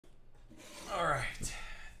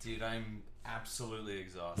dude, I'm absolutely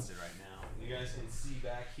exhausted right now. You guys can see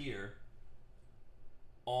back here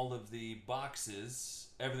all of the boxes,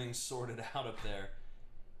 everything's sorted out up there.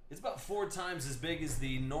 It's about 4 times as big as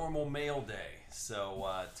the normal mail day. So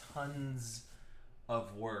tons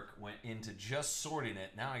of work went into just sorting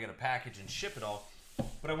it. Now I got to package and ship it all.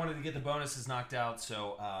 But I wanted to get the bonuses knocked out,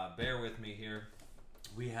 so bear with me here.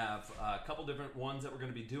 We have a couple different ones that we're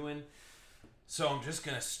going to be doing. So I'm just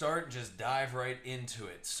going to start and just dive right into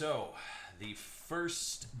it. So the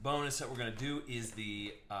first bonus that we're going to do is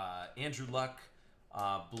the Andrew Luck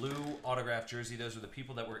blue autograph jersey. Those are the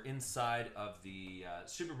people that were inside of the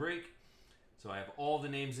Super Break. So I have all the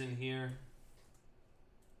names in here.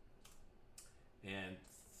 And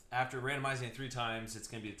after randomizing it 3 times, it's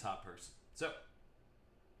going to be the top person. So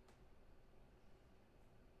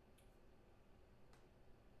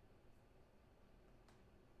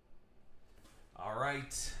all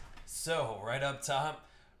right. So right up top,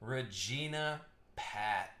 Regina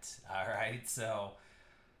Pat. All right. So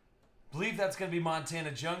believe that's going to be Montana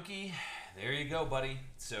Junkie. There you go, buddy.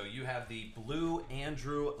 So you have the blue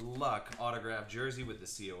Andrew Luck autograph jersey with the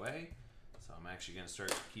COA. So I'm actually going to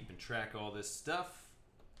start keeping track of all this stuff.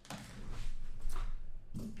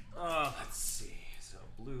 Let's see. So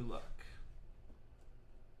blue Luck.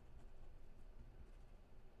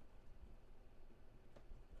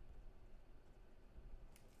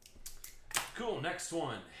 Cool. Next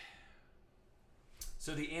one.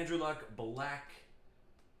 So the Andrew Luck black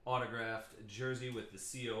autographed jersey with the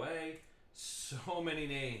COA. So many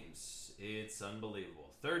names. It's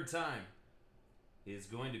unbelievable. 3rd time is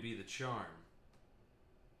going to be the charm.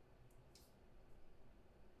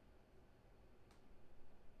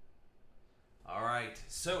 All right.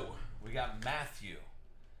 So we got Matthew.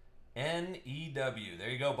 N-E-W. There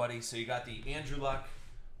you go, buddy. So you got the Andrew Luck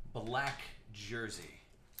black jersey.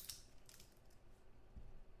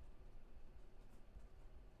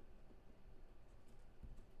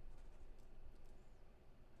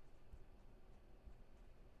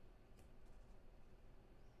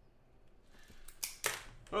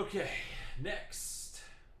 Okay, next.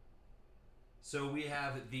 So we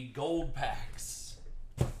have the gold packs.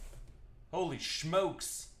 Holy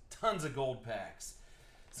smokes, tons of gold packs.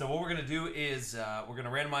 So what we're going to do is we're going to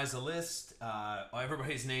randomize the list.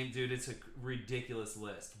 Everybody's name, dude, it's a ridiculous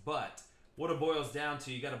list. But what it boils down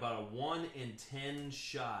to, you got about a 1 in 10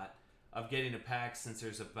 shot of getting a pack since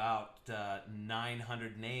there's about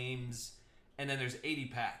 900 names. And then there's 80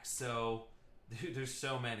 packs. So, dude, there's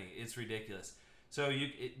so many. It's ridiculous. So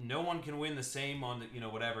no one can win the same on the,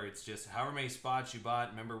 whatever. It's just however many spots you bought.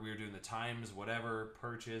 Remember, we were doing the times, whatever,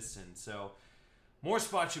 purchase. And so more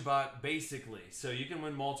spots you bought, basically. So you can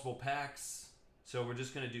win multiple packs. So we're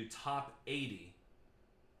just going to do top 80.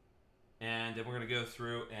 And then we're going to go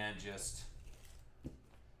through and just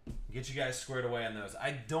get you guys squared away on those.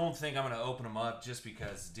 I don't think I'm going to open them up just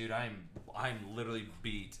because, dude, I'm literally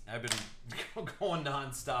beat. I've been going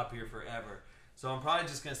nonstop here forever. So I'm probably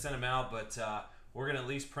just going to send them out, but we're going to at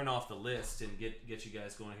least print off the list and get you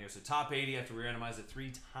guys going here. So top 80 after we randomize it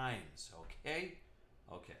 3 times, okay?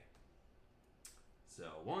 Okay. So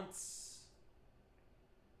once,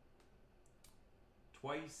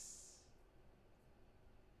 twice,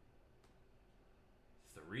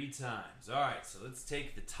 3 times. All right, so let's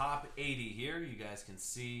take the top 80 here. You guys can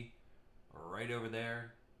see right over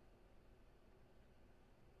there.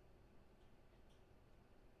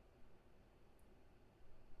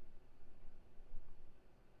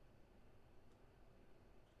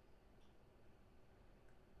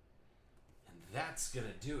 That's going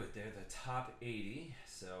to do it there, the top 80.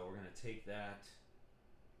 So we're going to take that.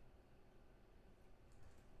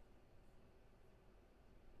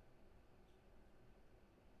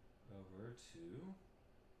 Over to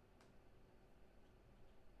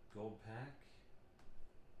gold pack.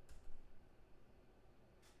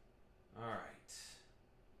 All right.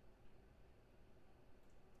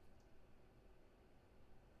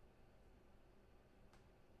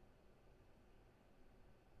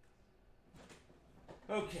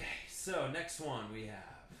 Okay, so next one we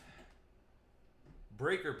have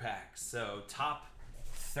breaker packs. So top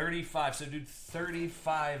 35. So dude,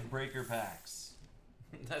 35 breaker packs.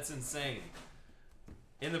 That's insane.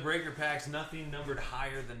 In the breaker packs, nothing numbered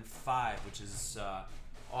higher than 5, which is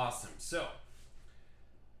awesome. So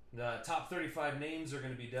the top 35 names are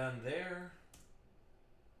going to be done there.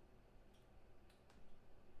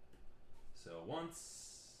 So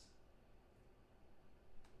once,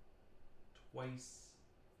 twice,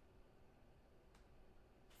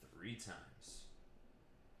 3 times.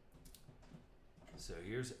 So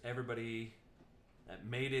here's everybody that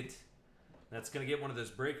made it. That's going to get one of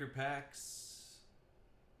those breaker packs.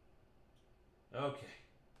 Okay,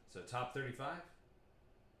 so top 35.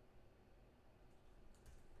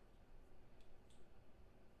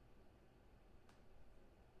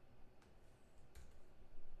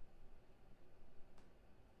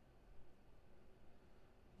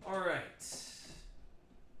 All right.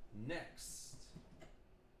 Next.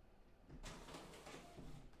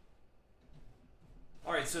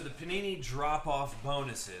 All right, so the Panini drop-off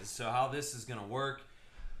bonuses. So how this is going to work?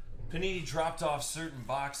 Panini dropped off certain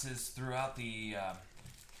boxes throughout the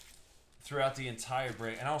entire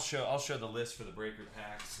break, and I'll show the list for the breaker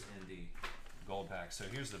packs and the gold pack. So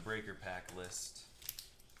here's the breaker pack list.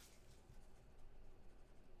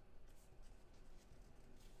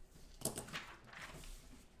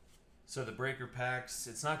 So the breaker packs,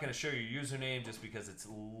 it's not going to show your username just because it's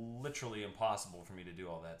literally impossible for me to do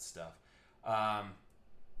all that stuff.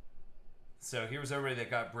 So here's everybody that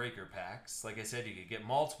got breaker packs. Like I said, you could get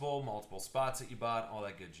multiple spots that you bought, all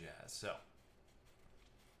that good jazz. So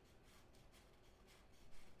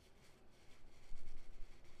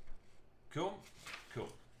cool.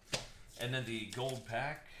 And then the gold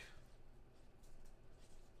pack,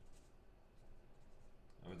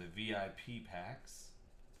 or the VIP packs.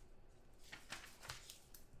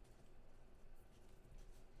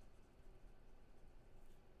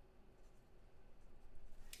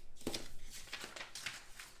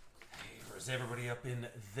 Is everybody up in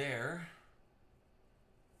there?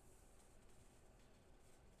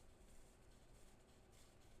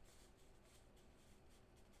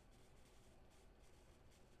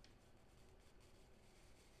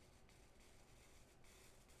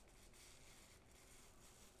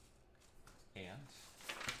 And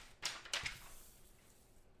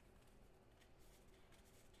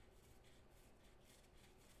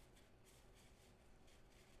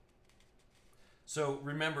so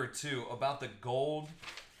remember too about the gold,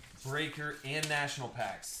 breaker, and national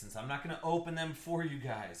packs. Since I'm not going to open them for you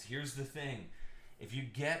guys, here's the thing. If you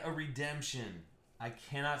get a redemption, I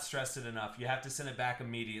cannot stress it enough. You have to send it back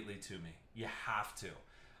immediately to me. You have to.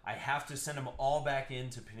 I have to send them all back in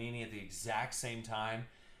to Panini at the exact same time.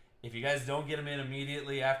 If you guys don't get them in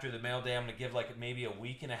immediately after the mail day, I'm going to give like maybe a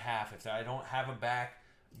week and a half. If I don't have them back,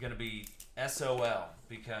 I'm going to be SOL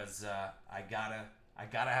because I gotta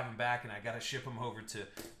have them back and I gotta ship them over to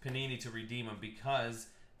Panini to redeem them because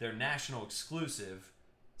they're national exclusive.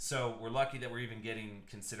 So we're lucky that we're even getting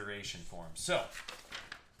consideration for them. So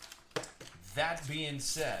that being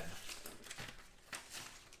said,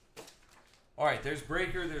 all right, there's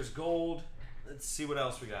breaker, there's gold. Let's see what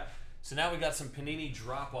else we got. So now we got some Panini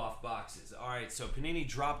drop-off boxes. All right, so Panini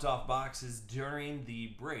dropped off boxes during the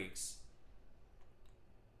breaks.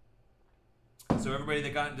 So everybody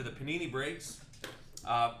that got into the Panini breaks,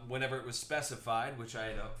 whenever it was specified, which I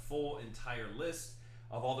had a full entire list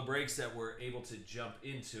of all the breaks that were able to jump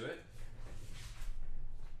into it.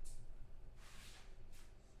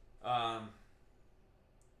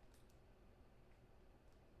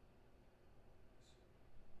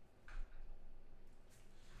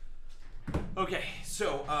 Okay,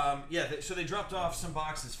 so so they dropped off some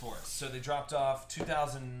boxes for us. So they dropped off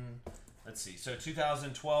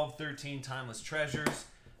 2012-13 Timeless Treasures.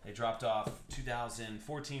 They dropped off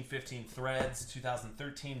 2014-15 Threads,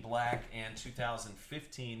 2013 Black, and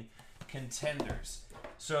 2015 Contenders.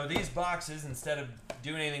 So these boxes, instead of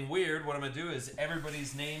doing anything weird, what I'm going to do is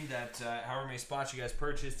everybody's name that however many spots you guys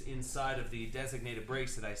purchased inside of the designated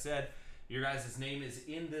breaks that I said, your guys' name is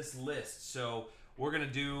in this list. So we're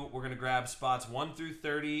going to grab spots 1 through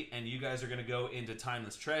 30, and you guys are going to go into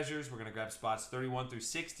Timeless Treasures. We're going to grab spots 31 through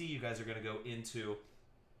 60. You guys are going to go into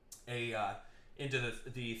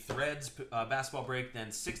the Threads basketball break.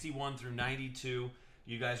 Then 61 through 92,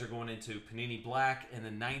 you guys are going into Panini Black, and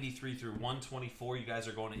then 93 through 124, you guys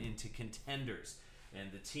are going into Contenders.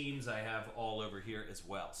 And the teams I have all over here as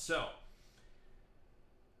well. So,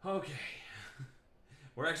 okay.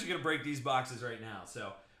 We're actually going to break these boxes right now.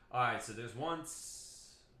 So, all right, so there's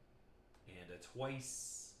once, and a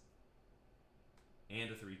twice,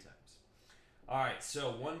 and a 3 times. All right,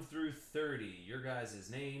 so 1 through 30, your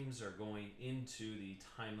guys' names are going into the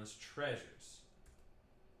Timeless Treasures.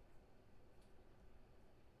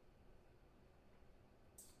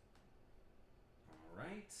 All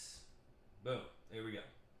right, boom, there we go. Let's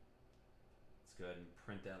go ahead and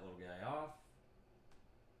print that little guy off.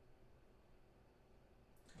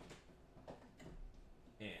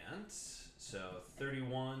 And so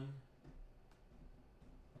 31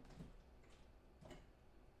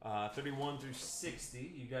 through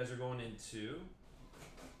 60, you guys are going into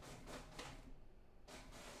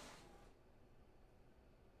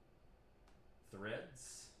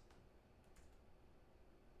Threads.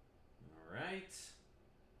 All right.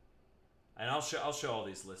 And I'll show all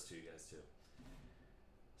these lists to you guys too.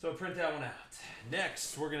 So print that one out.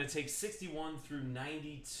 Next, we're going to take 61 through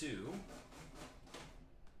 92.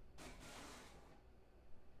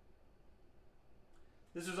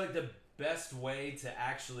 This is like the best way to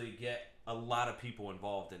actually get a lot of people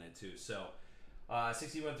involved in it too. So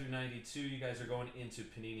 61 through 92, you guys are going into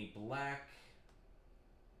Panini Black.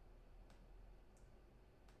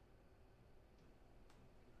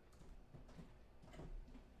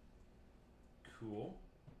 Cool.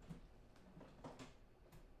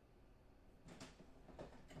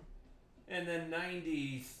 And then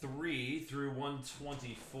 93 through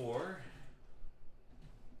 124.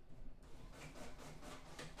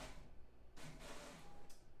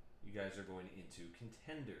 You guys are going into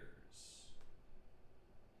Contenders.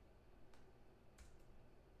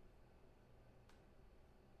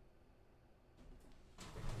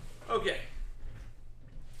 Okay.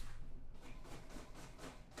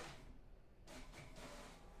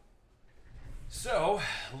 So,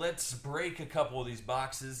 let's break a couple of these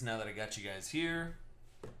boxes now that I got you guys here.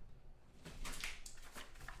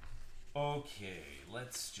 Okay,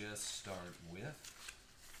 let's just start with...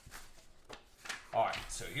 Alright,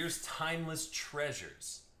 so here's Timeless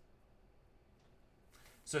Treasures.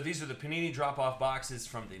 So these are the Panini drop-off boxes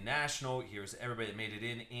from the National. Here's everybody that made it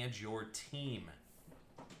in and your team.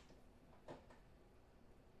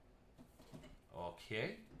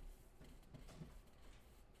 Okay.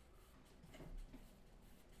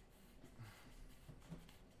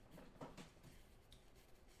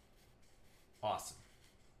 Awesome.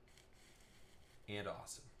 And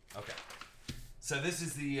awesome. Okay. So this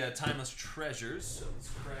is the Timeless Treasures. So let's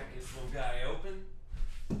crack this little guy open.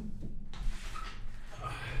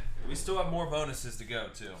 We still have more bonuses to go,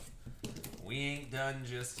 too. We ain't done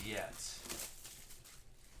just yet.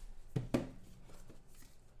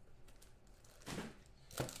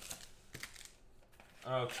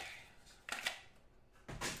 Okay.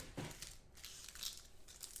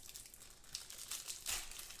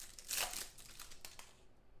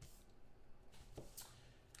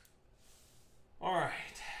 All right.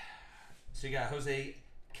 So you got Jose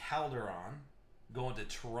Calderon going to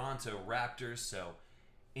Toronto Raptors. So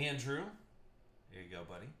Andrew, there you go,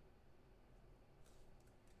 buddy.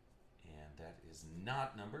 And that is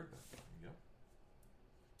not numbered, but there you go.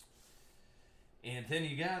 And then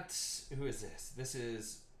you got, who is this? This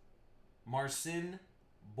is Marcin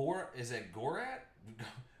is it Gorat?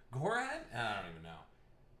 Gorat? I don't even know.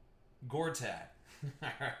 Gortat. All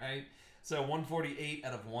right. So 148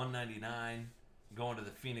 out of 199. Going to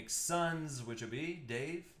the Phoenix Suns, which would be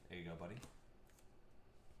Dave. There you go, buddy.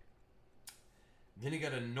 Then you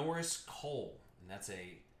got a Norris Cole, and that's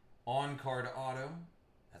a on-card auto.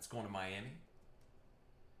 That's going to Miami.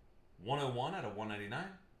 101 out of 199.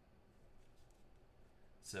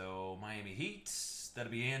 So Miami Heat,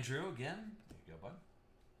 that'll be Andrew again. There you go, bud.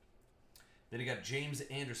 Then you got James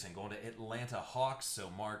Anderson going to Atlanta Hawks, so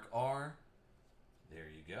Mark R. There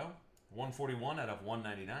you go. 141 out of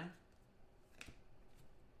 199.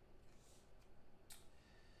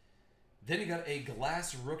 Then you got a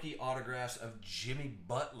glass rookie autographs of Jimmy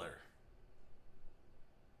Butler.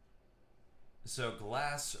 So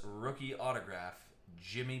glass rookie autograph,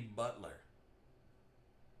 Jimmy Butler.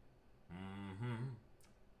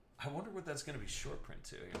 I wonder what that's going to be short print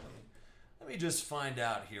to. Here, let me just find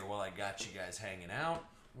out here while I got you guys hanging out.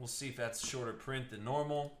 We'll see if that's shorter print than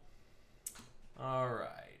normal. All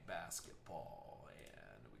right, basketball.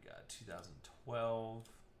 And we got 2012.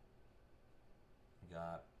 We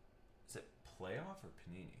got... Is it playoff or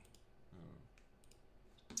Panini?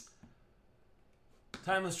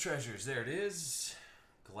 Timeless Treasures. There it is.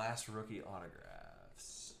 Glass rookie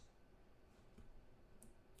autographs.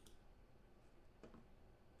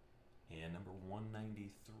 And number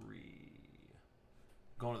 193.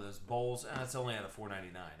 Going to those bowls. That's only out of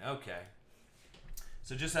 499. Okay.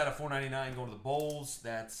 So just out of 499 going to the bowls.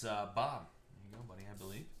 That's Bob. There you go, buddy, I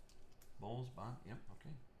believe. Bowls, Bob. Yep, okay.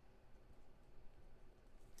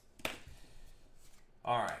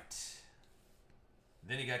 All right.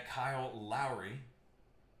 Then you got Kyle Lowry.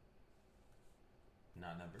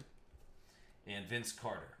 Not numbered. And Vince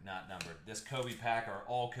Carter. Not numbered. This Kobe pack are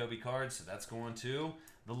all Kobe cards, so that's going to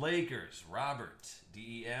the Lakers. Robert.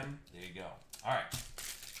 DEM. There you go. All right.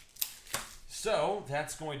 So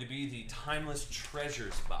that's going to be the Timeless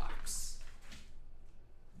Treasures box.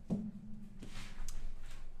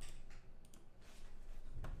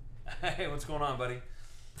 Hey, what's going on, buddy?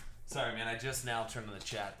 Sorry, man. I just now turned on the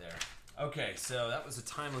chat there. Okay, so that was a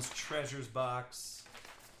Timeless Treasures box.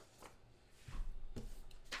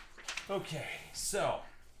 Okay, so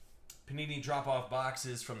Panini drop-off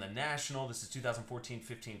boxes from the National. This is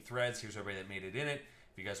 2014-15 threads. Here's everybody that made it in it.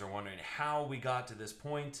 If you guys are wondering how we got to this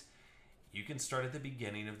point, you can start at the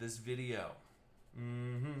beginning of this video.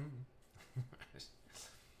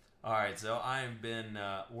 All right, so I've been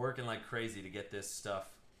working like crazy to get this stuff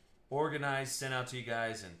organized, sent out to you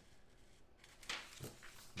guys, and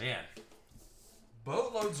man,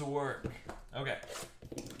 boatloads of work. Okay.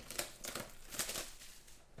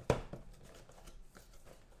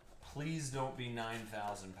 Please don't be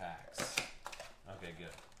 9,000 packs. Okay,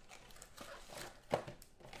 good.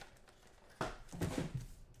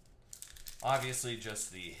 Obviously,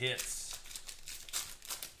 just the hits.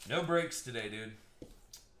 No breaks today, dude.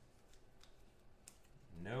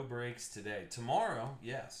 No breaks today. Tomorrow,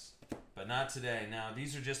 yes, but not today. Now,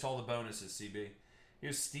 these are just all the bonuses, CB.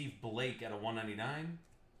 Here's Steve Blake at a 199,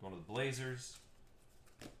 going to the Blazers.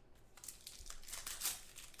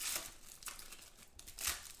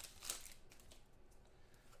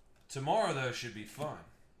 Tomorrow, though, should be fun.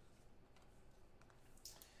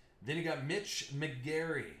 Then you got Mitch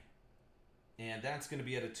McGary, and that's going to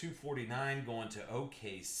be at a 249 going to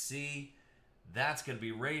OKC. That's going to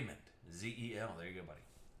be Raymond, Z-E-L. There you go, buddy.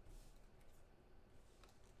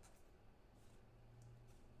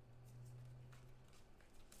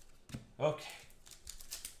 Okay.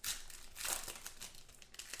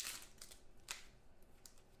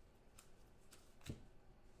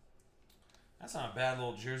 That's not a bad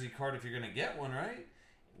little jersey card if you're going to get one, right?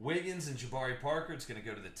 Wiggins and Jabari Parker. It's going to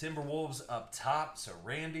go to the Timberwolves up top. So,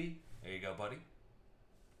 Randy, there you go, buddy.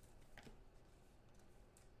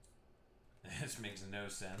 This makes no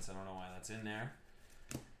sense. I don't know why that's in there.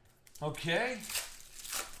 Okay.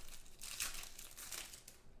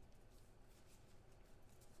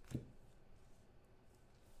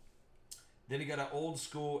 Then you got an old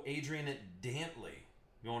school Adrian Dantley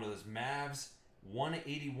going to those Mavs.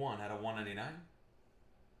 181 out of 199.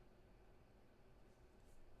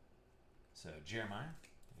 So, Jeremiah,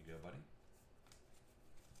 there you go,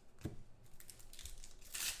 buddy.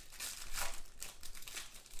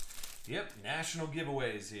 Yep, national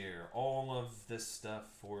giveaways here. All of this stuff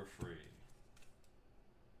for free.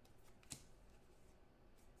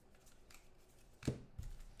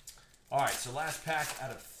 All right, so last pack out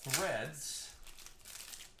of threads.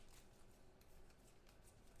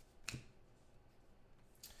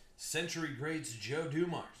 Century Greats Joe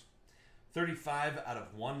Dumars. 35 out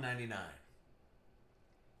of 199.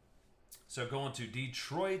 So going to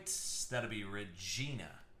Detroit, that'll be Regina.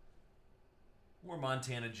 Or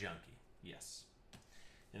Montana Junkie, yes.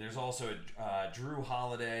 And there's also a Drew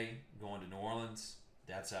Holiday going to New Orleans.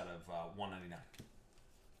 That's out of 199.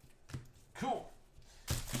 Cool.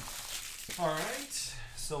 All right,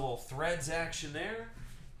 so a little threads action there.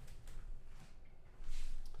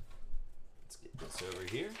 Let's get this over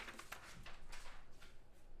here.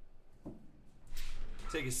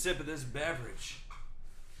 Take a sip of this beverage.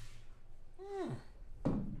 All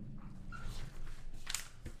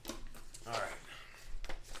right.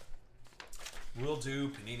 We'll do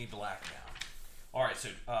Panini Black now. All right, so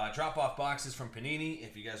drop-off boxes from Panini.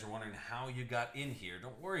 If you guys are wondering how you got in here,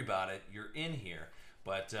 don't worry about it. You're in here.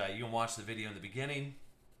 But you can watch the video in the beginning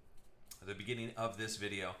of this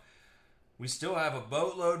video. We still have a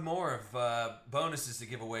boatload more of bonuses to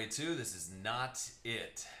give away, too. This is not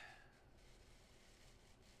it.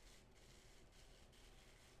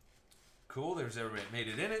 Cool, there's everybody that made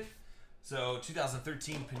it in it. So,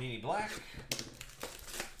 2013 Panini Black.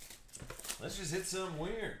 Let's just hit some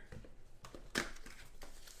weird.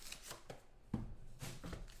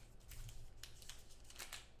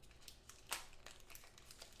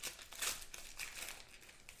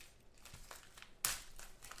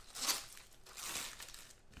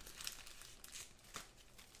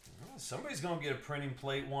 Somebody's going to get a printing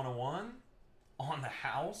plate 101 on the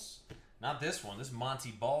house. Not this one. This is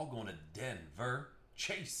Monty Ball going to Denver.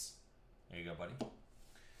 Chase. There you go, buddy.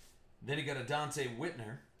 Then you got a Dante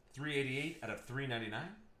Whitner. 388 out of 399.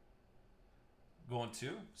 Going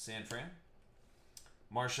to San Fran.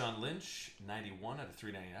 Marshawn Lynch. 91 out of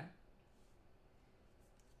 399.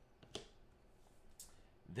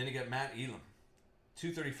 Then you got Matt Elam.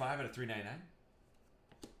 235 out of 399.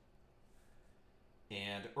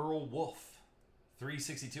 And Earl Wolf,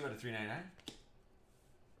 362 out of 399.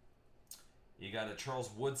 You got a Charles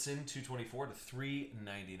Woodson, 224 to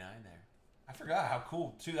 399 there. I forgot how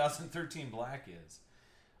cool 2013 Black is.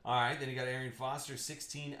 All right, then you got Arian Foster,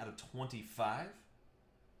 16 out of 25.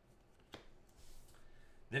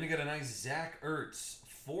 Then you got a nice Zach Ertz,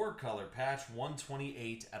 4-color patch,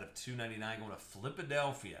 128 out of 299 going to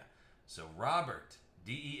Philadelphia. So Robert,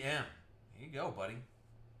 DEM. Here you go, buddy.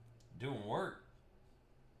 Doing work.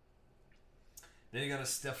 Then you got a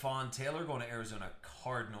Stephon Taylor going to Arizona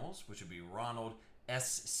Cardinals, which would be Ronald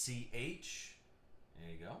SCH. There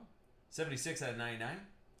you go. 76 out of 99.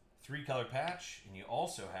 3-color patch. And you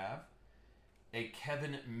also have a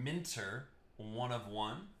Kevin Minter 1 of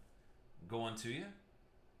 1 going to you.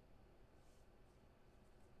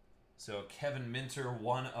 So Kevin Minter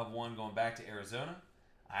 1 of 1 going back to Arizona.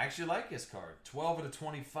 I actually like this card. 12 out of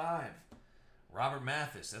 25. Robert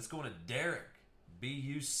Mathis. That's going to Derek.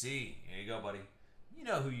 BUC. There you go, buddy. You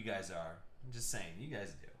know who you guys are. I'm just saying. You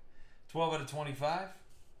guys do. 12 out of 25.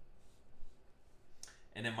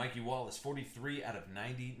 And then Mikey Wallace. 43 out of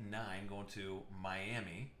 99 going to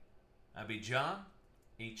Miami. That'd be John.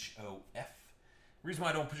 HOF. Reason why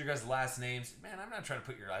I don't put your guys' last names. Man, I'm not trying to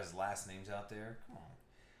put your guys' last names out there. Come on.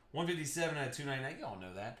 157 out of 299. You all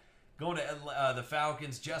know that. Going to the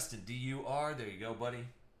Falcons, Justin, DUR. There you go, buddy.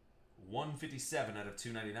 157 out of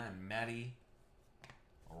 299. Matty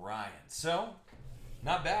Ryan. So,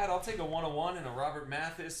 not bad. I'll take a 101 and a Robert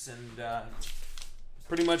Mathis and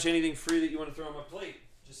pretty much anything free that you want to throw on my plate.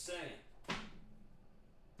 Just saying.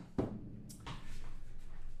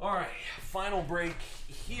 All right. Final break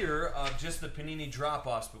here of just the Panini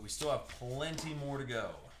drop-offs, but we still have plenty more to go.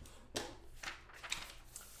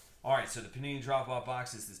 All right, so the Panini drop-off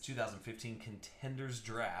box is this 2015 Contenders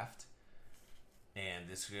Draft. And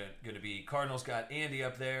this is going to be Cardinals got Andy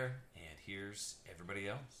up there, and here's everybody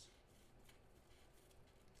else.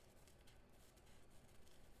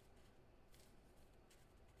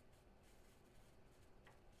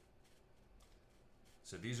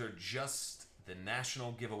 So these are just the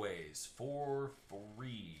national giveaways for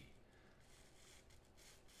free.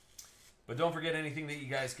 But don't forget anything that you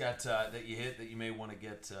guys got that you hit that you may want to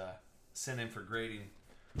get sent in for grading.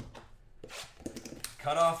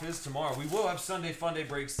 Cutoff is tomorrow. We will have Sunday Funday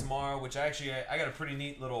breaks tomorrow, which I got a pretty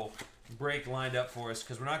neat little break lined up for us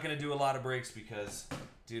because we're not going to do a lot of breaks because,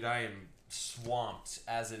 dude, I am swamped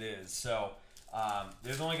as it is. So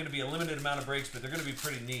there's only going to be a limited amount of breaks, but they're going to be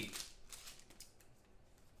pretty neat.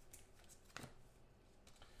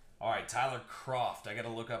 All right, Tyler Croft. I got to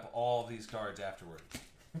look up all of these cards afterwards.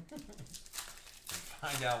 And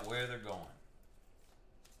find out where they're going.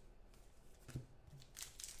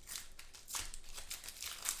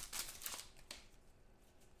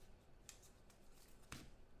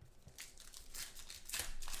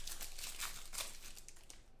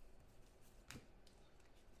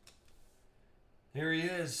 Here he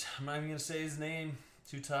is. I'm not even going to say his name.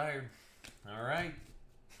 Too tired. All right.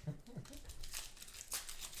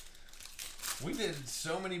 We did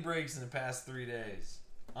so many breaks in the past 3 days.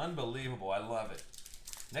 Unbelievable. I love it.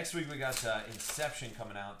 Next week we got Inception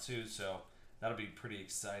coming out too, so that'll be pretty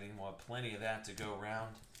exciting. We'll have plenty of that to go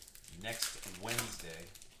around next Wednesday.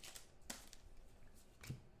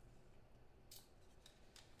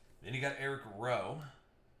 Then you got Eric Rowe.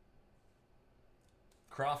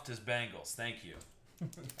 Croft is Bengals. Thank you.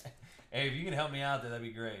 Hey, if you can help me out, that'd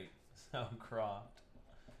be great. So, Croft.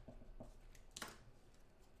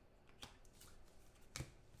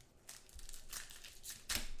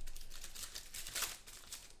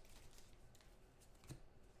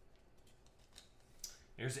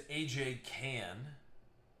 Here's AJ Can.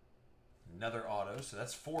 Another auto. So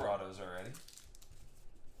that's 4 autos already.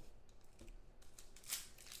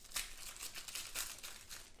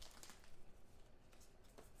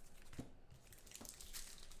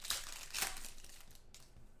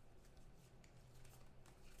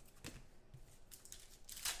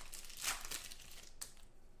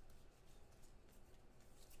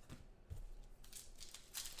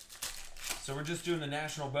 So we're just doing the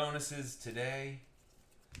national bonuses today.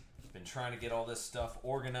 Been trying to get all this stuff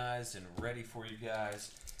organized and ready for you guys.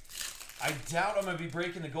 I doubt I'm going to be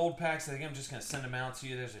breaking the gold packs. I think I'm just going to send them out to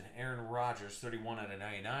you. There's an Aaron Rodgers, 31 out of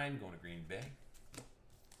 99, going to Green Bay.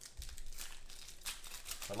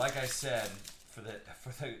 But like I said, for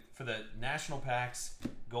the national packs,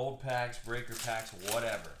 gold packs, breaker packs,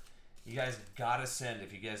 whatever, you guys got to send.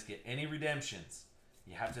 If you guys get any redemptions,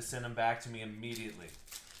 you have to send them back to me immediately.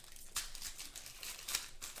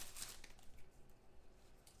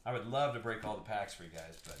 I would love to break all the packs for you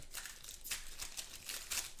guys, but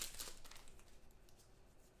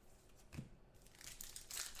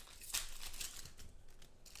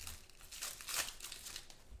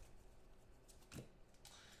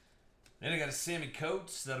then I got a Sammy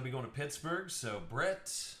Coates. That'll be going to Pittsburgh. So,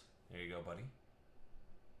 Brett, there you go, buddy.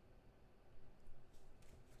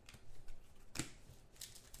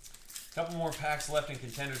 A couple more packs left in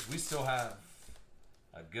contenders. We still have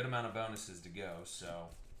a good amount of bonuses to go, so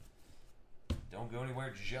don't go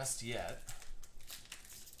anywhere just yet.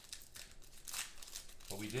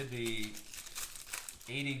 But we did the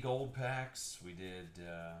 80 gold packs. We did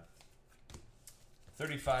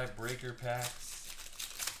 35 breaker packs.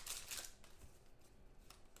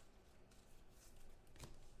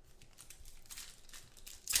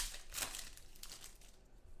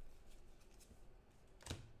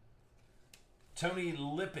 Tony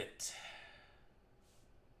Lippett.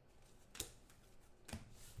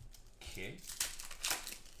 Okay.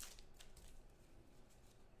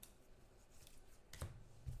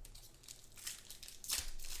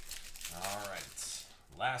 All right.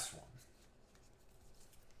 Last one.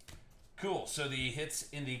 Cool. So the hits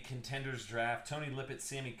in the contenders draft: Tony Lippett,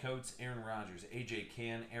 Sammy Coates, Aaron Rodgers, AJ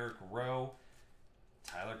Cann, Eric Rowe,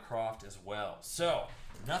 Tyler Croft as well. So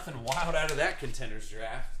nothing wild out of that contenders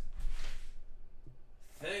draft.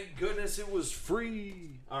 Thank goodness it was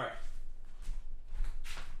free. All right.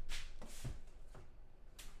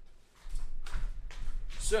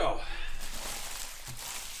 So,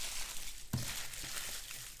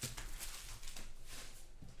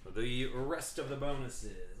 for the rest of the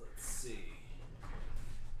bonuses, let's see.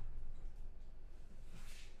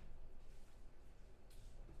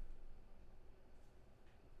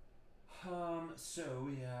 So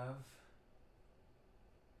we have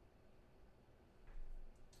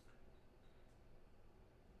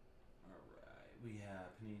we have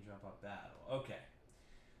Panini Drop Off Battle. Okay.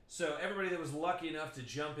 So everybody that was lucky enough to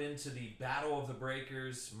jump into the Battle of the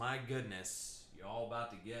Breakers, my goodness, you're all about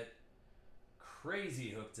to get crazy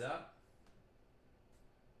hooked up.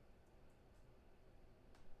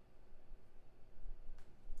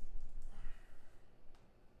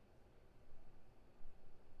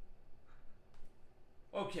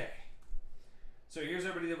 Okay. So here's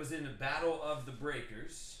everybody that was in the Battle of the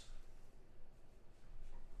Breakers.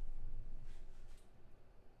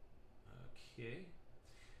 Okay.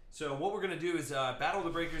 So what we're going to do is Battle of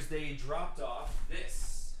the Breakers, they dropped off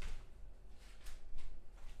this.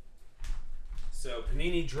 So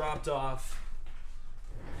Panini dropped off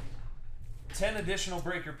 10 additional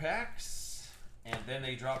breaker packs, and then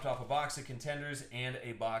they dropped off a box of contenders and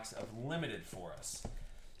a box of limited for us.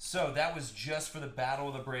 So that was just for the Battle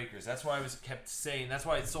of the Breakers. That's why I kept saying, that's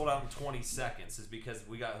why it sold out in 20 seconds, is because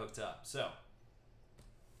we got hooked up. So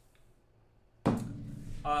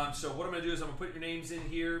what I'm going to do is I'm going to put your names in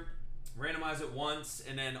here, randomize it once,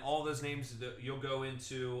 and then all those names, you'll go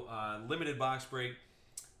into limited box break,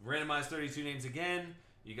 randomize 32 names again.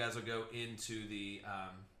 You guys will go into the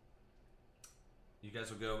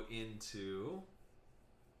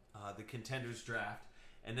the contenders draft,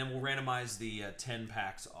 and then we'll randomize the 10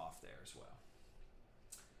 packs off there as well.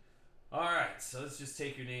 All right, so let's just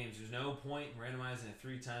take your names. There's no point in randomizing it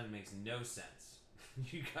 3 times. It makes no sense.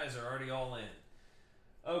 You guys are already all in.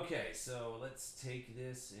 Okay, so let's take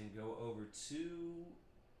this and go over to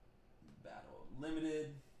Battle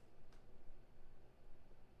Limited.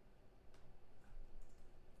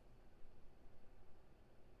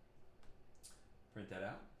 Print that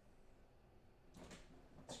out.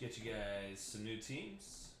 Let's get you guys some new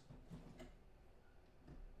teams.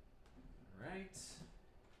 All right.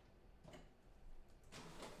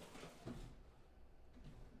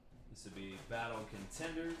 This would be Battle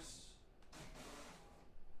Contenders.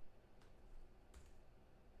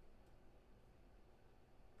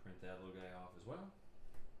 Print that little guy off as well.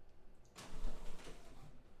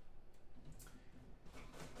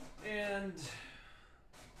 And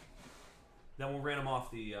then we'll random off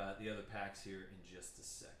the other packs here in just a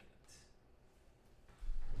second.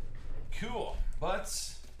 Cool.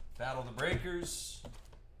 But Battle of the Breakers.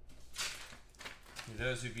 For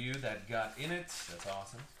those of you that got in it, that's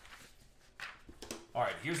awesome. All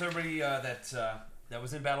right, here's everybody that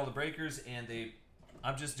was in Battle of the Breakers, and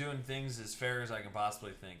I'm just doing things as fair as I can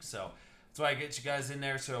possibly think. So that's why I get you guys in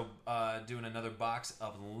there. So doing another box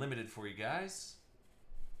of limited for you guys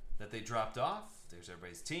that they dropped off. There's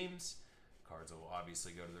everybody's teams. Cards will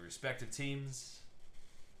obviously go to the respective teams.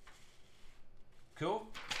 Cool?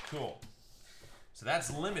 Cool. So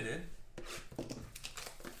that's limited.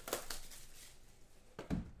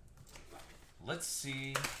 Let's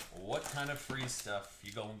see what kind of free stuff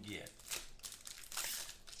you gonna get.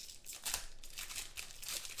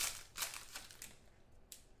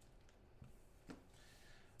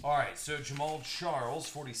 All right, so Jamal Charles,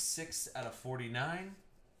 46 out of 49.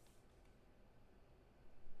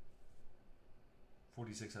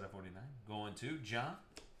 46 out of 49. Going to John.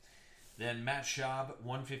 Then Matt Schaub,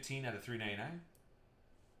 115 out of 399.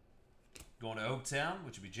 Going to Oaktown,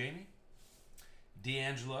 which would be Jamie.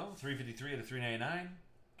 D'Angelo, 353 out of 399.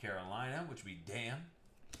 Carolina, which would be Dan.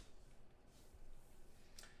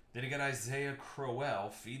 Then you got Isaiah Crowell,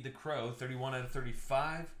 Feed the Crow, 31 out of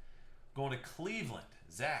 35. Going to Cleveland,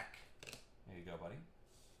 Zach. There you go, buddy.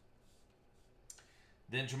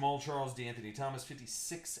 Then Jamal Charles, DeAnthony Thomas,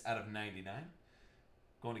 56 out of 99.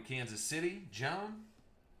 Going to Kansas City, John.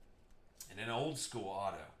 And an old school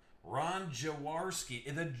auto. Ron Jaworski.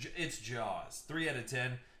 It's Jaws. 3 out of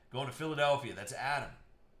 10. Going to Philadelphia. That's Adam.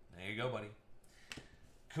 There you go, buddy.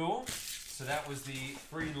 Cool. So that was the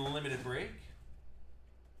free limited break.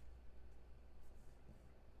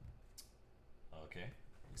 Okay.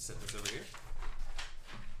 Set this over here.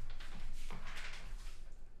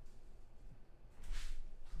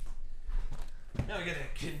 Now we got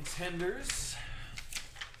the contenders.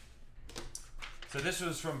 So this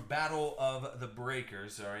was from Battle of the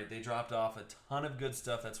Breakers. All right, they dropped off a ton of good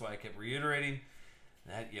stuff. That's why I kept reiterating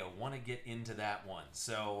that you want to get into that one.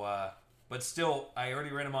 So, but still, I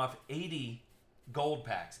already ran them off 80 gold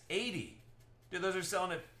packs. 80. Dude, those are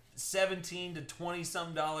selling at $17 to $20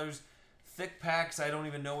 some. Thick packs, I don't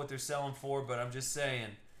even know what they're selling for, but I'm just saying,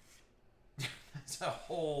 it's a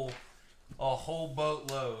whole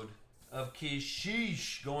boatload of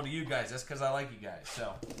kishish going to you guys. That's because I like you guys.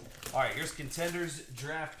 So, all right, here's contenders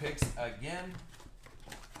draft picks again.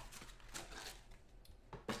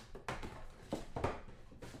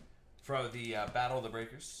 From the Battle of the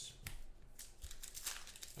Breakers.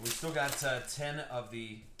 And we still got 10 of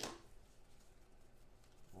the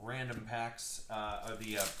random packs, or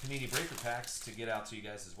the Panini Breaker packs to get out to you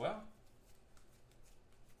guys as well.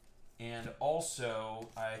 And also,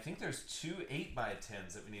 I think there's 2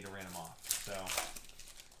 8x10s that we need to random off. So,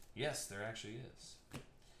 yes, there actually is.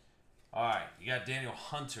 All right, you got Daniel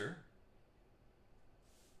Hunter.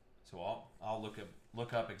 So I'll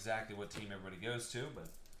look up exactly what team everybody goes to, but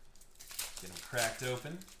get them cracked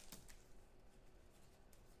open.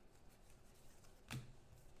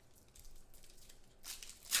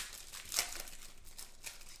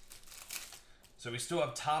 So we still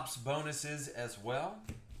have Topps bonuses as well.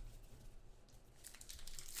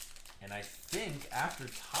 And I think after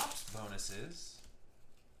Topps bonuses,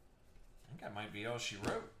 I think that might be all she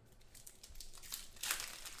wrote.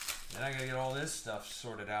 Then I gotta get all this stuff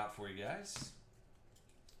sorted out for you guys.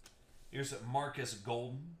 Here's Marcus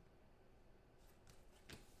Golden.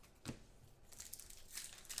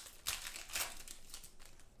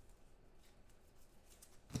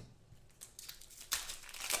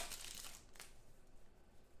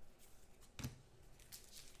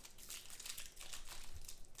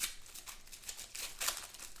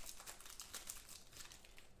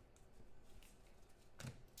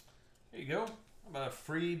 There you go. How about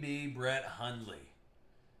a freebie Brett Hundley?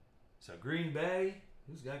 So Green Bay.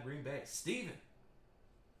 Who's got Green Bay? Steven.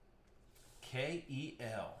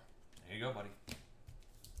 K-E-L. There you go, buddy.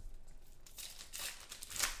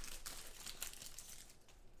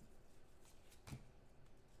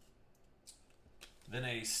 Then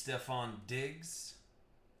a Stephon Diggs.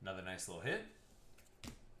 Another nice little hit.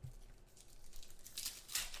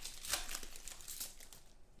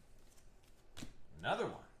 Another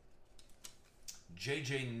one.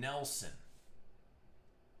 J.J. Nelson.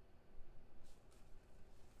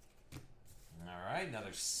 All right,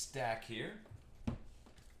 another stack here.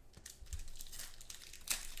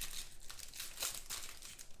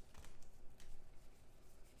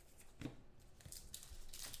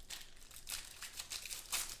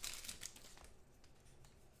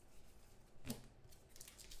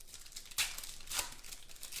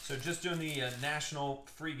 So just doing the national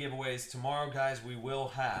free giveaways tomorrow, guys. We will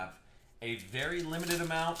have a very limited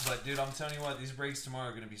amount, but dude, I'm telling you what, these breaks tomorrow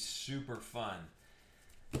are going to be super fun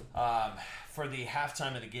for the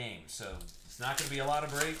halftime of the game. So it's not going to be a lot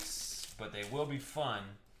of breaks, but they will be fun.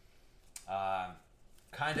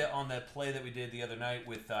 Kind of on that play that we did the other night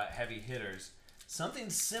with heavy hitters.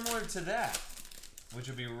 Something similar to that, which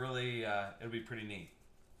would be really, it'll be pretty neat.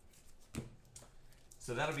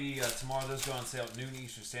 So that'll be tomorrow. Those go on sale at noon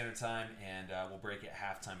Eastern Standard Time, and we'll break at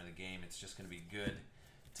halftime of the game. It's just going to be good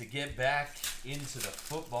to get back into the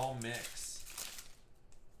football mix.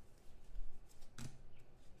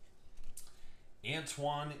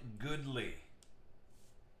 Antoine Goodley.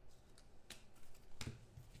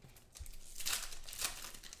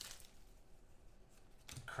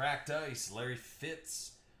 Cracked ice, Larry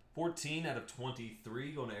Fitz. 14 out of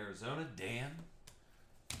 23 going to Arizona. Dan.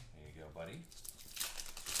 There you go, buddy.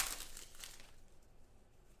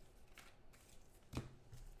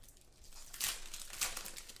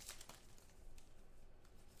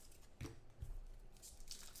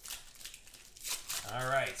 All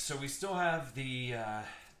right, so we still have the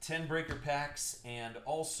 10 breaker packs and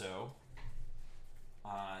also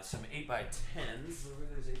some 8x10s. Where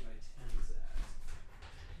are those 8x10s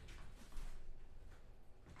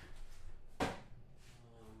at?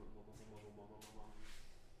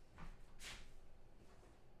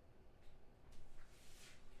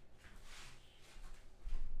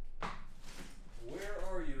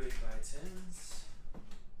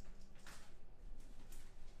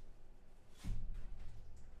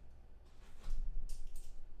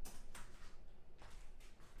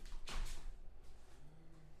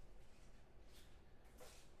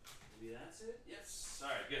 That's it? Yes. All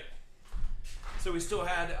right, good. So we still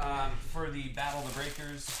had, for the Battle of the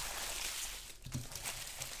Breakers,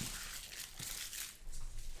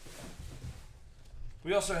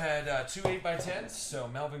 we also had 2 8x10s, so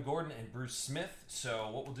Melvin Gordon and Bruce Smith. So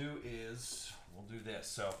what we'll do is, we'll do this.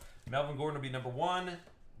 So Melvin Gordon will be number 1,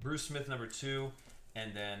 Bruce Smith number 2,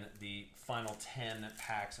 and then the final 10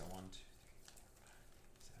 packs. 1, 2, 3, 4,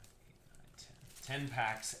 5, 6, 7, 8, 9, 10. 10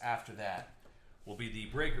 packs after that will be the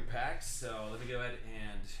breaker packs. So let me go ahead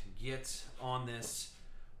and get on this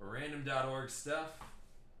random.org stuff.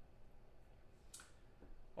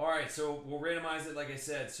 All right, so we'll randomize it like I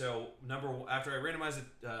said. So after I randomize it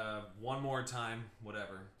one more time,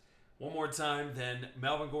 one more time, then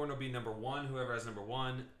Melvin Gordon will be number 1, whoever has number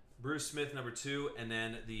 1, Bruce Smith number 2, and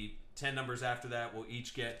then the 10 numbers after that will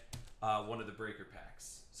each get one of the breaker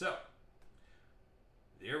packs. So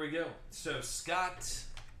there we go. So Scott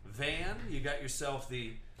Van, you got yourself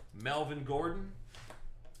the Melvin Gordon.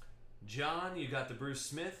 John, you got the Bruce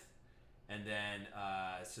Smith, and then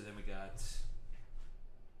so then we got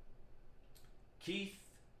Keith,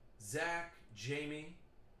 Zach, Jamie,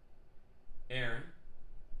 Aaron,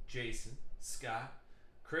 Jason, Scott,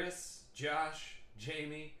 Chris, Josh,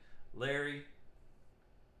 Jamie, Larry.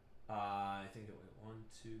 I think it went 1,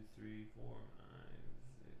 2, 3, 4, 5,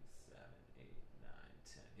 6, 7, 8, 9,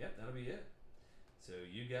 10. Yep, that'll be it. So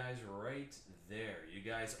you guys right there. You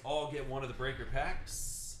guys all get one of the breaker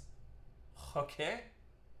packs. Okay.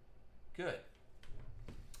 Good.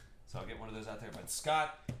 So I'll get one of those out there. But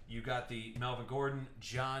Scott, you got the Melvin Gordon.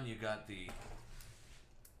 John, you got the...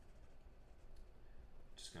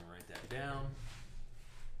 Just going to write that down.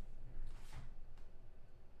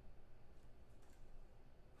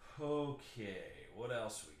 Okay. What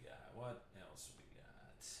else we got? I'm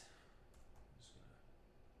just going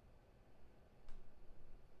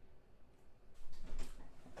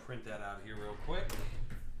to print that out here real quick.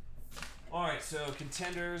 All right, so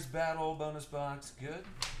contenders, battle, bonus box. Good.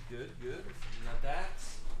 You got that.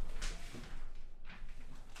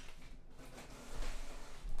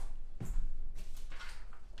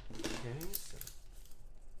 Okay, so.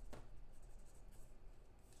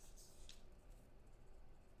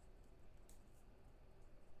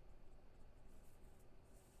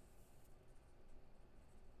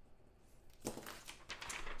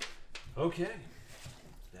 Okay,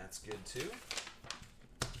 that's good too.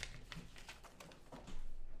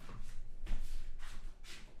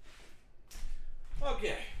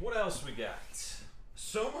 Okay, what else we got?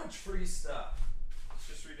 So much free stuff. It's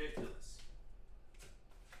just ridiculous.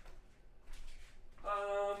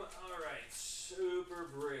 Alright, Super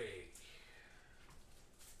Break.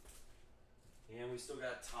 And we still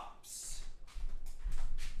got Tops.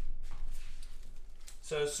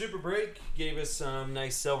 So Super Break gave us some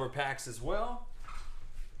nice silver packs as well.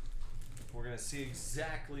 We're going to see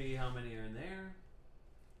exactly how many are in there.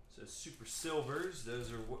 So Super Silvers,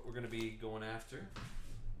 those are what we're going to be going after.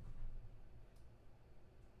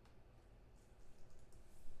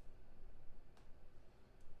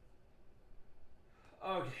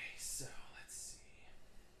 Okay, so let's see.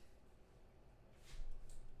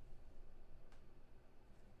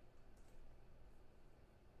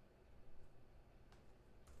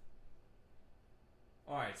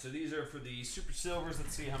 All right, so these are for the Super Silvers.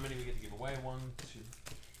 Let's see how many we get to give away. 1, 2,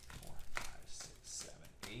 4, 5, 6, 7,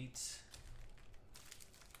 8,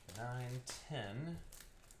 9, 10.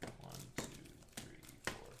 1, 2, 3,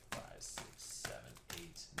 4, 5, 6, 7, 8,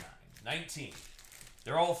 9. 19.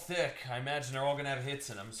 They're all thick. I imagine they're all going to have hits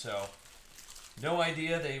in them, so no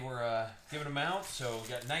idea they were giving them out. So we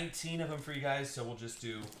got 19 of them for you guys, so we'll just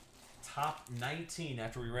do top 19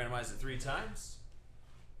 after we randomize it 3 times.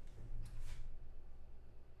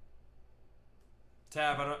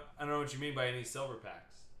 Tab, I don't know what you mean by any silver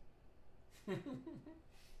packs.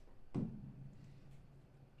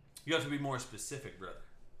 You have to be more specific, brother.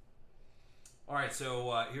 All right,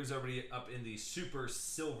 so here's everybody up in the Super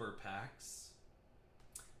Silver packs.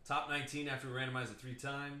 Top 19 after we randomize it 3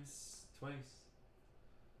 times. Twice.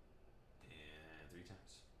 And 3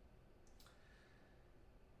 times.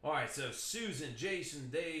 All right, so Susan, Jason,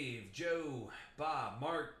 Dave, Joe, Bob,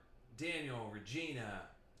 Mark, Daniel, Regina,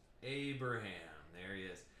 Abraham. There he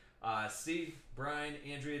is. Steve, Brian,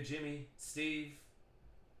 Andrea, Jimmy, Steve.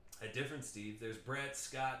 A different Steve. There's Brett,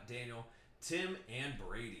 Scott, Daniel, Tim, and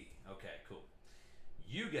Brady. Okay, cool.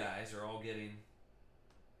 You guys are all getting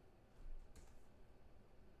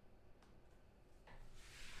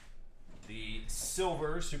the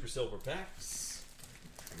silver, Super Silver packs.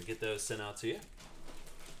 Let me get those sent out to you.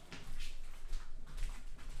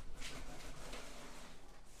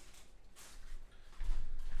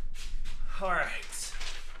 All right.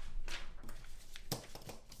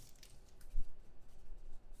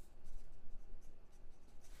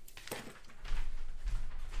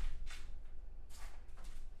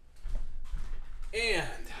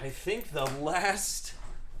 I think the last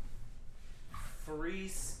free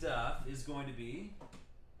stuff is going to be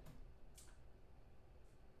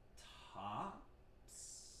Topps.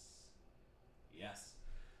 Yes.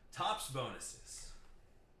 Topps bonuses.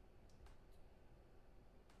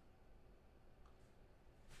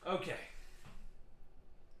 Okay.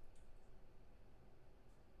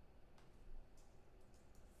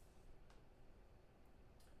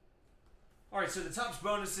 Alright, so the Topps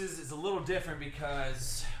bonuses is a little different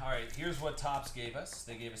because, alright, here's what Topps gave us.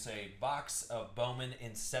 They gave us a box of Bowman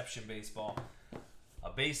Inception Baseball, a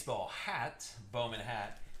baseball hat, Bowman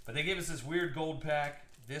hat, but they gave us this weird gold pack,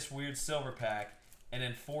 this weird silver pack, and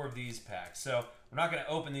then 4 of these packs. So we're not going to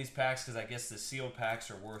open these packs because I guess the sealed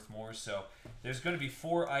packs are worth more. So there's going to be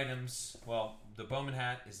 4 items. Well, the Bowman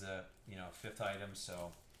hat is a 5th item.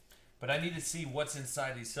 So, but I need to see what's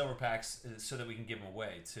inside these silver packs so that we can give them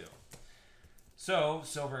away too. So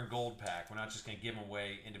silver and gold pack. We're not just going to give them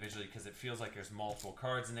away individually because it feels like there's multiple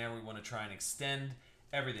cards in there. We want to try and extend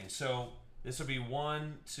everything. So this will be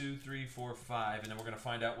 1, 2, 3, 4, 5, and then we're going to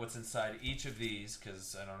find out what's inside each of these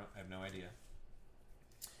because I have no idea.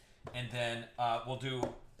 And then we'll do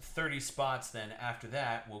 30 spots. Then after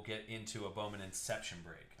that, we'll get into a Bowman Inception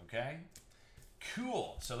break. Okay?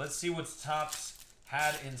 Cool. So let's see what Topps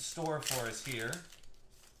had in store for us here.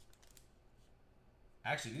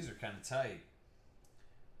 Actually, these are kind of tight.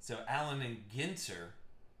 So Allen and Ginter,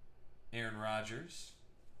 Aaron Rodgers.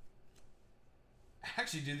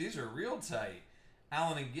 Actually, dude, these are real tight.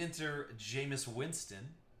 Allen and Ginter, Jameis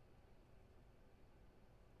Winston.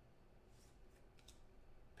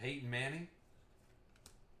 Peyton Manning.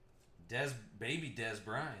 Baby Des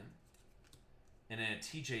Bryant. And then a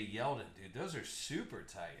TJ Yeldon. Dude, those are super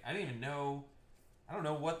tight. I don't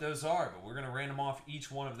know what those are, but we're going to random off each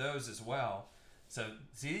one of those as well. So,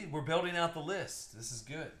 see, we're building out the list. This is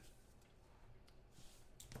good.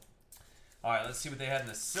 All right, let's see what they had in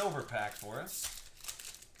the silver pack for us.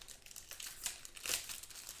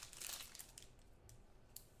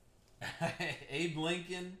 Abe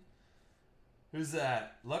Lincoln. Who's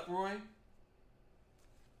that? Lucroy?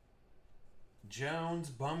 Jones,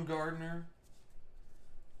 Bumgardner.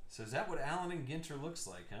 So is that what Allen and Ginter looks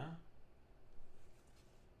like, huh?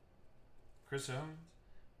 Chris Owens?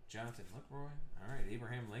 Jonathan Lucroy? All right,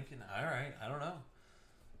 Abraham Lincoln. All right, I don't know.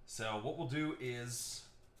 So what we'll do is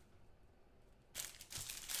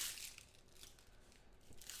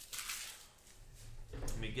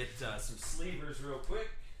let me get some sleevers real quick.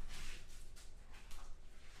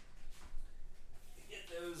 Get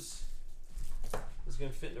those. Is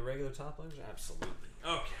going to fit in the regular top loaders? Absolutely.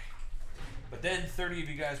 Okay. But then 30 of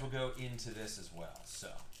you guys will go into this as well. So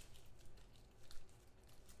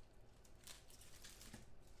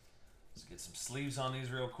let's get some sleeves on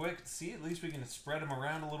these real quick. See, at least we can spread them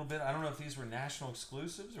around a little bit. I don't know if these were national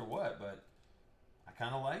exclusives or what, but I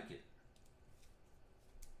kind of like it.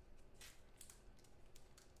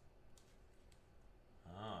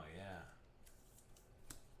 Oh, yeah.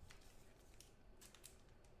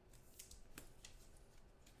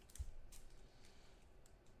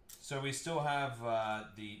 So we still have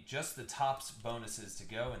just the Topps bonuses to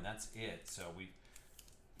go, and that's it. So we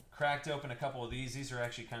cracked open a couple of these. These are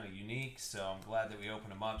actually kind of unique, so I'm glad that we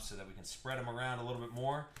opened them up so that we can spread them around a little bit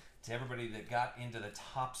more to everybody that got into the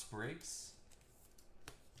Topps breaks.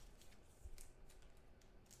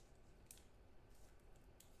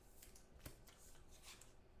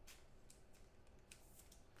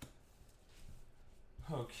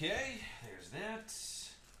 Okay, there's that,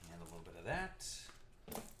 and a little bit of that.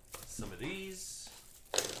 Some of these.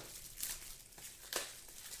 Let's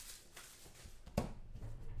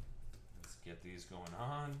get these going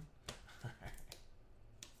on.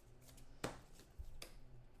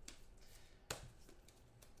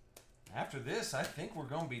 After this, I think we're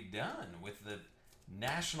going to be done with the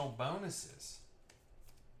national bonuses.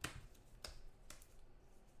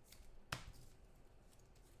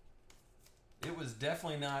 It was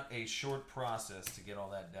definitely not a short process to get all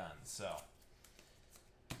that done, so.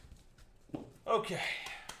 Okay.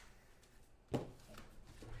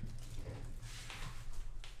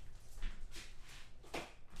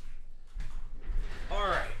 All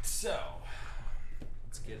right, so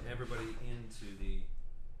let's get everybody into the.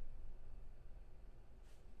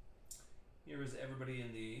 Here is everybody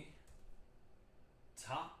in the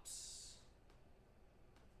Topps.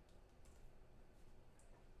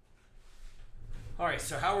 All right,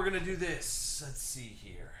 so how we're gonna do this? Let's see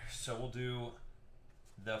here. So we'll do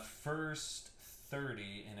the first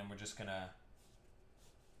 30, and then we're just gonna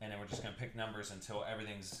pick numbers until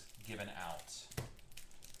everything's given out.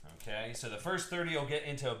 Okay, so the first 30 will get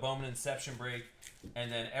into a Bowman Inception break,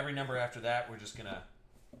 and then every number after that we're just gonna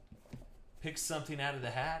pick something out of the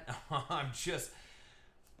hat. I'm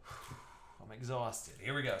exhausted.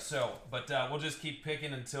 Here we go. So, but we'll just keep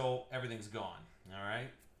picking until everything's gone. All right.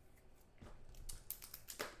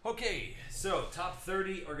 Okay, so top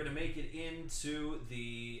 30 are going to make it into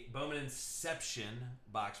the Bowman Inception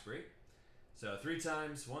box break. So 3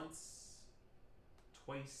 times, once,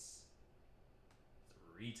 twice,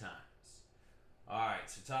 3 times. All right,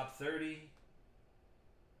 so top 30.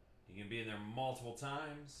 You can be in there multiple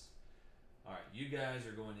times. All right, you guys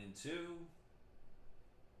are going into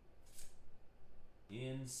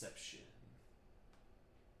Inception.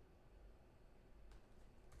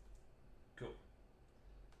 Cool.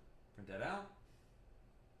 Print that out.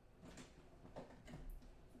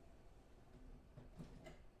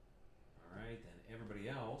 All right, then everybody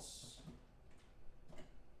else.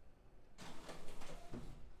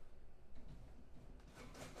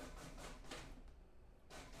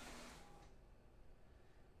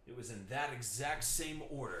 It was in that exact same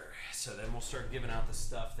order. So then we'll start giving out the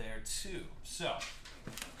stuff there too. So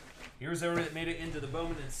here's everybody that made it into the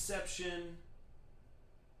Bowman Inception.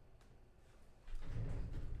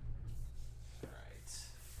 All right.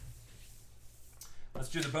 Let's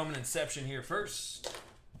do the Bowman Inception here first.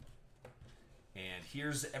 And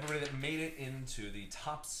here's everybody that made it into the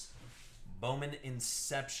Topps Bowman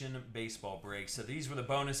Inception baseball break. So these were the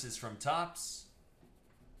bonuses from Topps.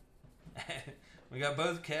 We got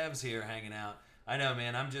both Cavs here hanging out. I know,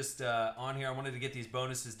 man. I'm just on here. I wanted to get these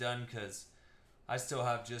bonuses done because I still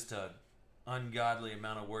have just an ungodly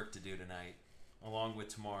amount of work to do tonight, along with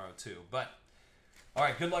tomorrow, too. But, all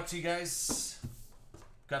right, good luck to you guys.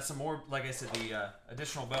 Got some more, like I said, the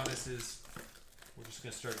additional bonuses. We're just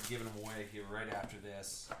going to start giving them away here right after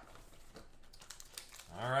this.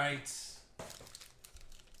 All right.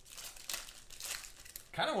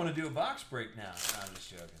 Kind of want to do a box break now. No, I'm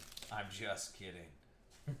just joking. I'm just kidding.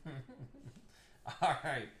 All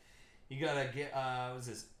right. You got to get, what's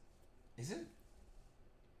this? Is it?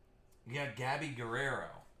 You got Gabby Guerrero.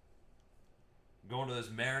 Going to those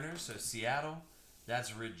Mariners. So Seattle.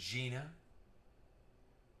 That's Regina.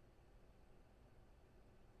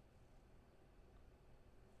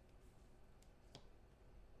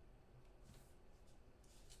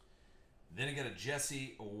 Then you got a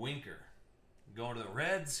Jesse Winker. Going to the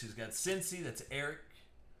Reds. Who's got Cincy. That's Eric.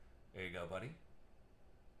 There you go, buddy.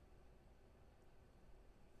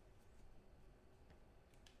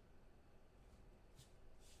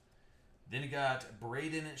 Then you got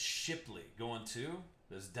Braden Shipley going to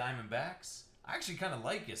those Diamondbacks. I actually kind of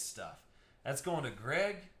like his stuff. That's going to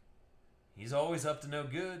Greg. He's always up to no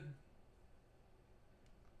good.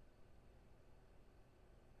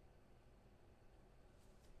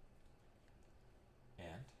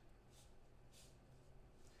 And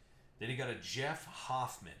then you got a Jeff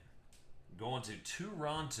Hoffman going to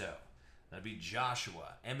Toronto. That'd be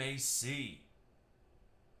Joshua, MAC.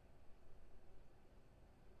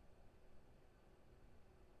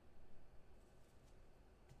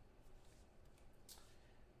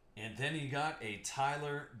 And then you got a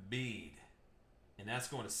Tyler Beede. And that's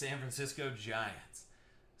going to San Francisco Giants.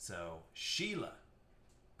 So, Sheila.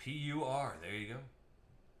 P-U-R. There you go.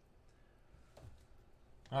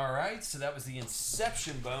 All right, so that was the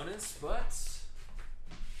Inception bonus, but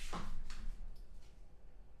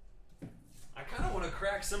I kind of want to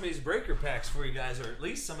crack some of these breaker packs for you guys, or at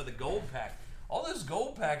least some of the gold pack. All those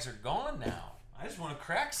gold packs are gone now. I just want to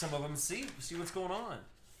crack some of them and see what's going on.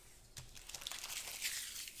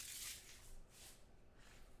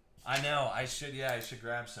 I know, I should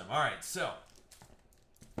grab some. All right, so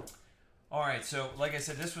like I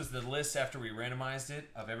said, this was the list after we randomized it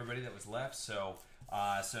of everybody that was left. So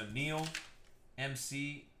Neil,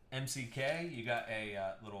 MCK, you got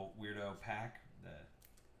a little weirdo pack.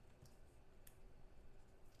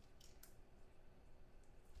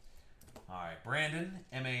 All right, Brandon,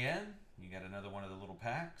 MAN, you got another one of the little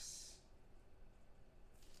packs.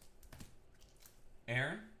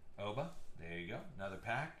 Aaron, Oba, there you go, another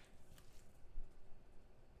pack.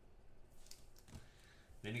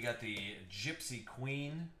 Then you got the Gypsy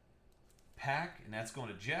Queen pack, and that's going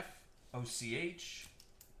to Jeff, OCH.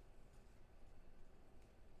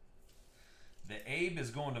 The Abe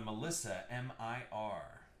is going to Melissa,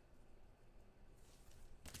 MIR.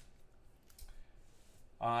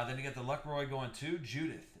 Then you got the Lucroy going to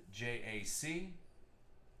Judith, JAC.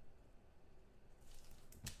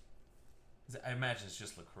 I imagine it's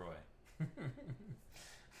just LaCroix. All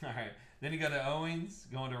right. Then you got the Owens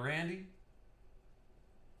going to Randy.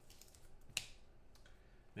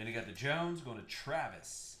 Then you got the Jones going to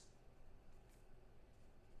Travis.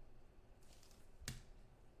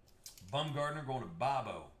 Bumgardner going to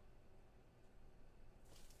Bobo.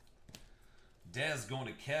 Dez going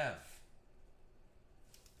to Kev.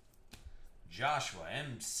 Joshua,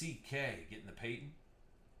 MCK, getting the Peyton.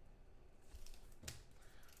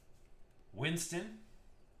 Winston,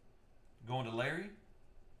 going to Larry.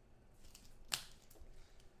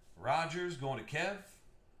 Rogers, going to Kev.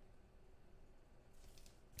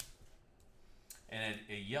 And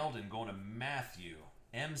a Yeldon going to Matthew.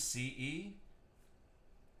 MCE.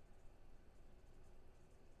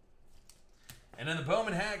 And then the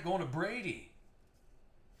Bowman hat going to Brady.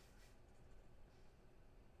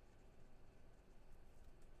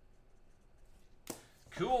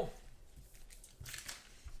 Cool.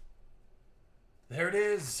 There it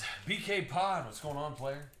is. BK Pod. What's going on,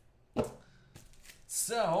 player?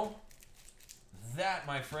 So, that,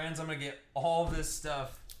 my friends, I'm going to get all this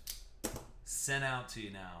stuff sent out to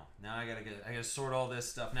you now. Now I gotta sort all this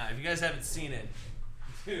stuff. Now, if you guys haven't seen it,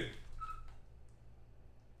 dude,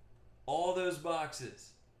 all those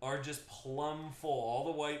boxes are just plumb full. All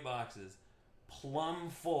the white boxes, plumb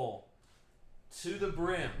full to the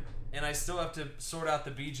brim. And I still have to sort out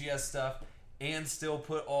the BGS stuff and still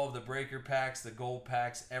put all of the breaker packs, the gold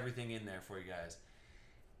packs, everything in there for you guys.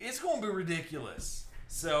 It's going to be ridiculous.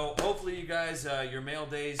 So hopefully you guys, your mail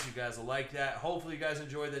days, you guys will like that. Hopefully you guys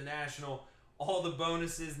enjoy the National, all the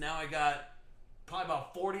bonuses. Now I got probably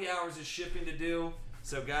about 40 hours of shipping to do.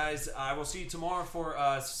 So guys, I will see you tomorrow for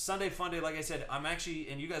Sunday Fun Day. Like I said, I'm actually,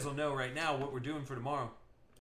 and you guys will know right now what we're doing for tomorrow.